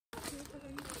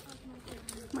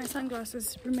My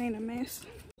sunglasses remain a mess.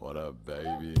 What up,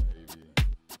 baby?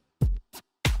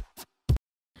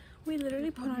 We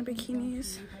literally put on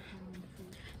bikinis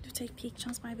to take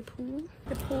pictures by the pool.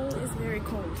 The pool is very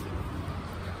cold.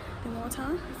 The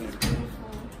water is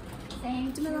beautiful.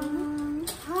 Thank you.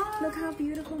 Look how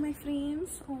beautiful, my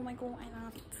friends. Oh my god, I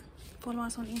love it. Follow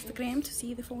us on Instagram to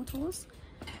see the photos.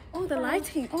 Oh, the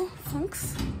lighting. Oh,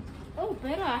 thanks. Oh,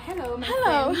 better. Hello, my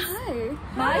Hello. friends.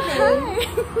 Hi.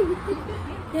 Hi.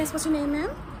 Yes, what's your name, ma'am?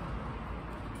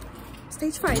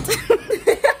 Stage fright.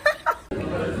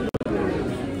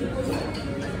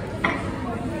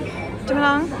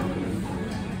 Jamalong.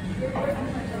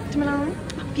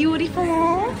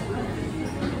 Beautiful.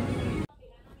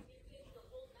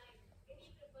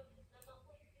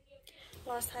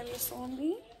 Last time you saw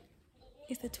me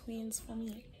is the twins for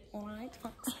me. Alright,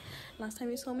 folks. Last time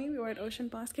you saw me, we were at Ocean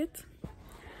Basket.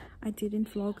 I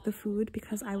didn't vlog the food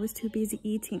because I was too busy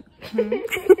eating.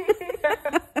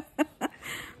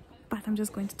 But I'm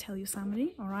just going to tell you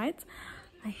something, alright?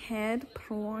 I had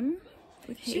prawn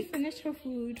with She hake. finished her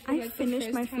food for I finished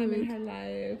the my first time in food. her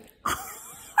life.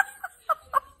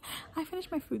 I finish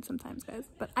my food sometimes, guys,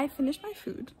 but I finished my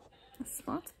food. That's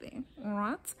smart there,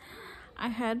 alright? I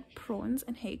had prawns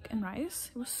and hake and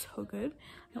rice. It was so good.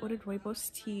 I ordered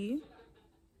rooibos tea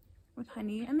with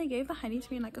honey, and they gave the honey to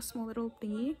me in like a small little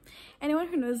thingy. Anyone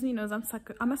who knows me knows I'm a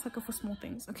sucker for small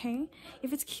things, okay?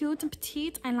 If it's cute and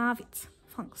petite, I love it.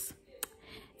 Thanks.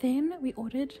 Then we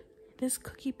ordered this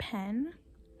cookie pan.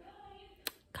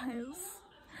 Guys,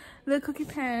 the cookie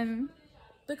pan.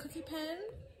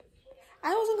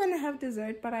 I wasn't gonna have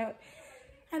dessert, but I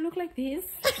look like this.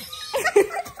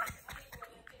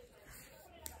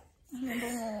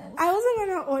 I wasn't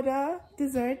gonna order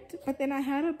dessert, but then I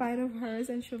had a bite of hers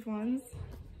and Siobhan's.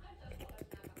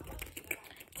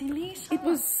 Delicious. It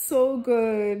was so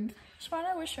good.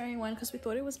 Shwana was sharing one because we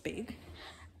thought it was big.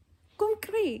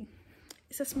 Concrete.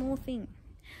 It's a small thing.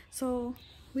 So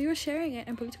we were sharing it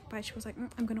and Polly took a bite. She was like,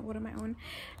 I'm gonna order my own.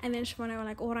 And then Shwana were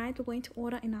like, alright, we're going to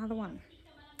order another one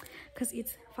because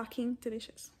it's fucking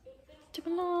delicious. Good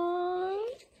morning.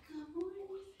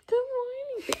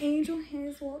 The angel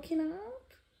hair's walking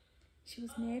up. She was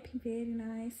napping very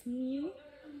nicely.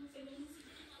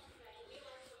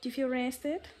 Do you feel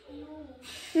rested?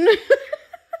 No.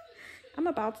 I'm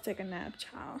about to take a nap,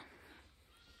 child.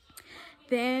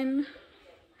 Then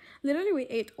literally we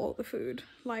ate all the food.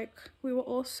 Like, we were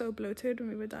all so bloated when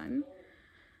we were done.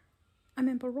 I'm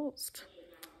embarrassed.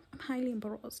 I'm highly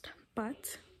embarrassed.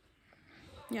 But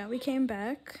yeah, we came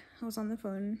back. I was on the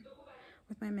phone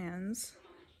with my mans.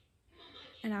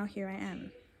 And now here I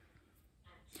am.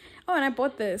 Oh, and I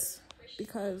bought this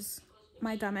because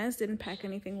my dumbass didn't pack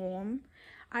anything warm.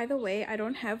 Either way, I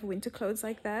don't have winter clothes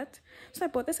like that. So I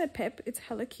bought this at Pep. It's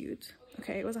hella cute.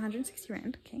 Okay, it was 160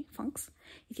 rand. Okay, funks.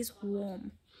 It is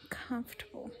warm,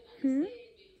 comfortable. 10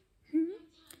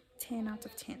 out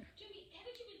of 10.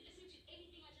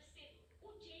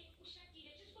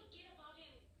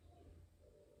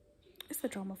 It's the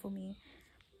drama for me.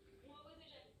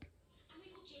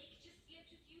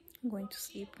 I'm going to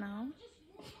sleep now.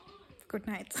 Good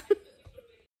night.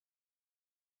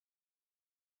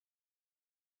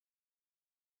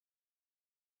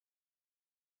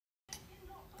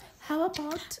 How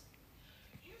about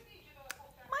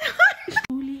My heart.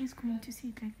 Julie is going to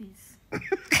sit like this?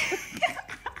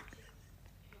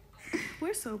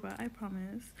 We're sober, I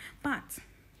promise. But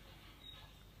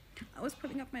I was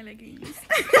putting up my leggings.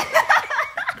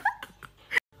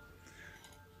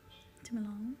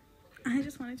 Jamalong, I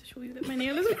just wanted to show you that my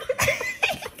nail is broken.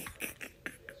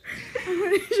 I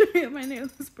wanted to show you that my nail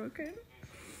is broken.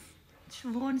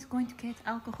 Siobhan is going to get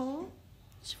alcohol.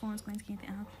 Siobhan's going to get the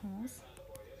alcohols.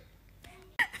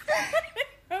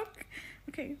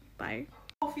 Okay, bye.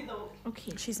 Coffee though.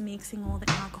 Okay. She's mixing all the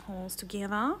alcohols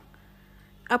together.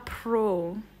 A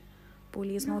pro.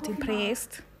 Bully is not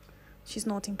impressed. She's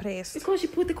not impressed. Because she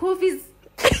put the coffees.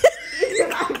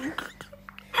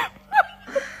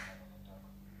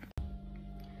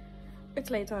 It's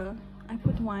later. I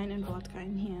put wine and vodka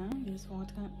in here. Use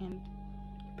vodka and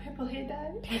Purple hair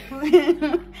dye.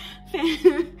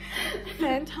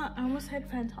 Fanta. I almost had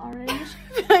Fanta orange.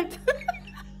 Fanta.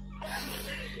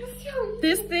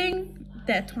 This thing,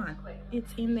 that one.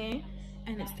 It's in there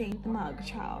and it's stained the mug,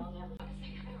 child.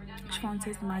 Siobhan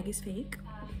says the mug is fake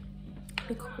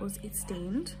because it's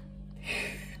stained.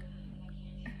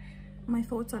 My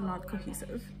thoughts are not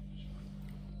cohesive.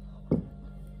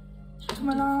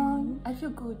 I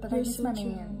feel good, but I You're miss so my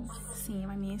cute. mans. See,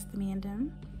 I miss the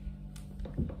man.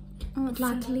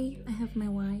 Luckily, I have my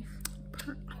wife.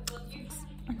 I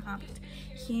love it.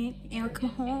 Here,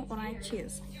 alcohol. Alright,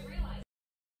 cheers.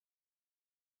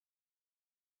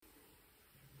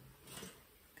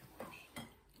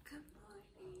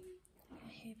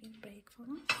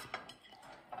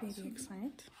 Very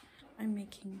excited. I'm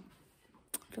making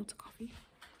filter coffee.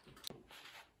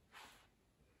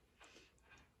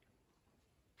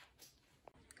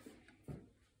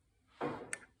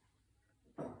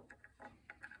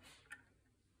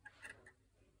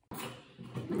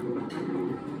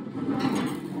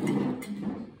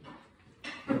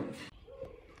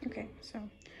 Okay, so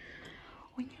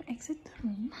when you exit the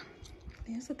room,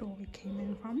 there's the door we came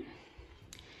in from,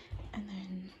 and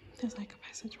then there's like a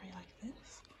passageway like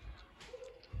this.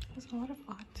 There's a lot of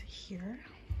art here.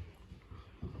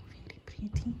 Very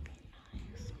pretty, very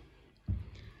nice.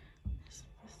 This is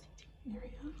the seating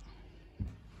area.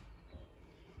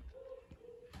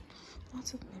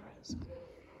 Lots of mirrors.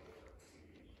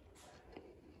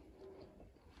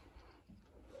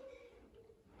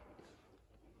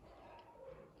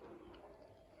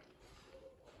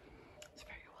 It's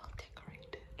very well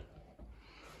decorated.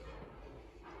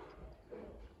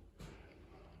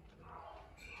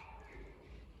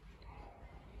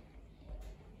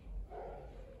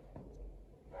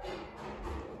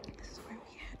 This is where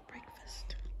we had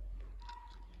breakfast.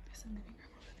 There's a living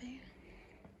room over there.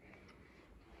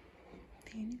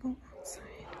 Then you go outside.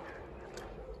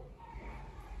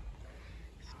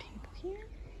 There's a table here.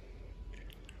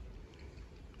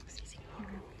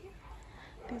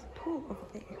 There's a pool over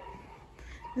there.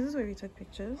 This is where we took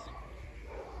pictures.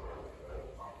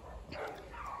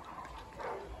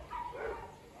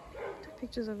 Took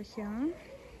pictures over here.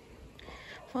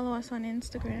 Follow us on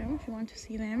Instagram if you want to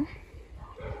see them.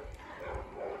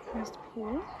 There's the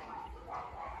pool.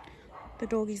 The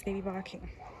dog is baby barking.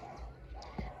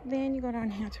 Then you go down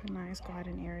here to a nice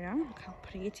garden area. Look how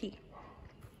pretty.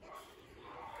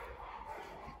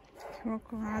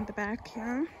 Walk around the back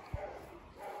here.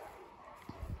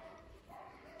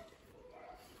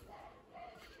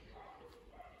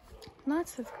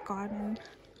 Lots of garden.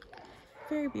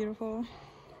 Very beautiful.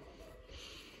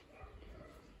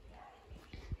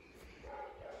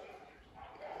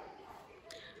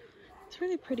 It's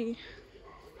really pretty.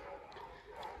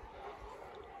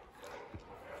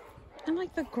 And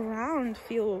like the ground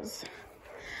feels,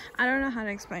 I don't know how to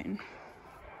explain.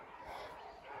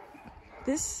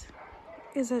 This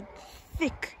is a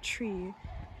thick tree.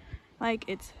 Like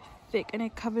it's thick and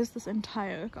it covers this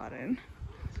entire garden.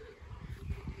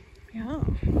 Yeah, so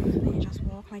then you just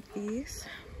walk like this.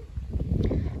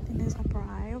 Then there's a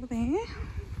braai over there.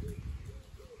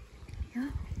 Yeah,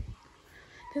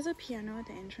 there's a piano at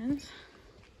the entrance.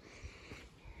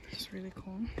 It's really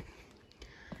cool.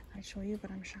 I'd show you,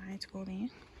 but I'm shy to go there.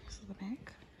 This is the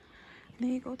back. And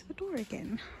then you go to the door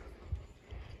again.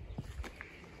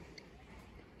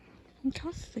 Look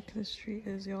how thick this tree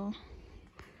is, y'all.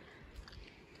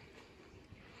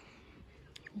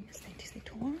 Yes, that is the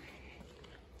door.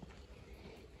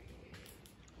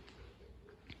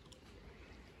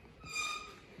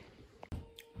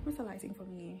 What's the lighting for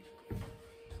me?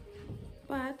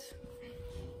 But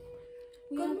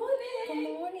Good morning. Good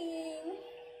morning.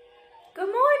 Good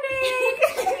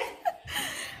morning.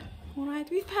 Alright,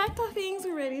 we've packed our things.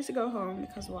 We're ready to go home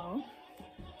because, well,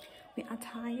 we are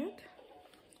tired.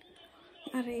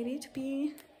 We are ready to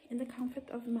be in the comfort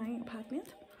of my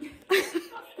apartment.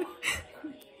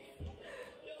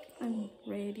 I'm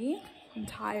ready. I'm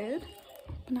tired.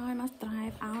 But now I must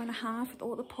drive an hour and a half with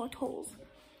all the potholes.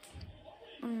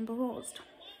 I'm embarrassed.